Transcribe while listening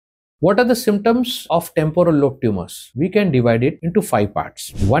What are the symptoms of temporal lobe tumors? We can divide it into 5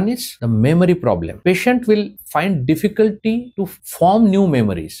 parts. One is the memory problem. Patient will find difficulty to form new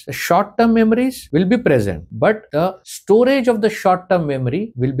memories. The short-term memories will be present, but the storage of the short-term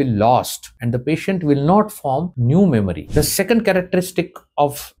memory will be lost and the patient will not form new memory. The second characteristic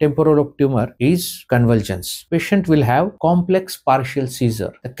of temporal lobe tumor is convulsions. Patient will have complex partial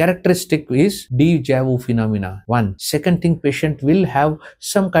seizure. The characteristic is Deja phenomena. One. Second thing, patient will have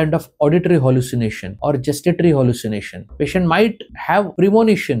some kind of auditory hallucination or gestatory hallucination. Patient might have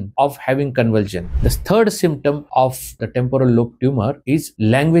premonition of having convulsion. The third symptom of the temporal lobe tumor is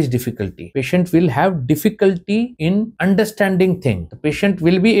language difficulty. Patient will have difficulty in understanding things. The patient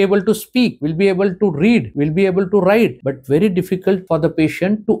will be able to speak, will be able to read, will be able to write, but very difficult for the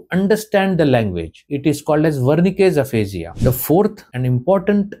patient to understand the language. It is called as Wernicke's aphasia. The fourth and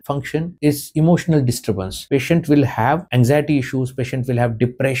important function is emotional disturbance. Patient will have anxiety issues, patient will have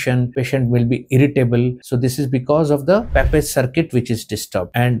depression, patient will be irritable. So this is because of the Papez circuit which is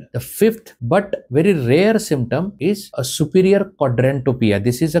disturbed. And the fifth but very rare symptom is a superior quadrantopia.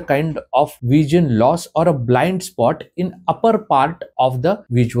 This is a kind of vision loss or a blind spot in upper part of the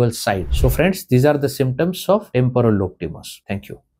visual side. So friends, these are the symptoms of temporal lobe tumors. Thank you.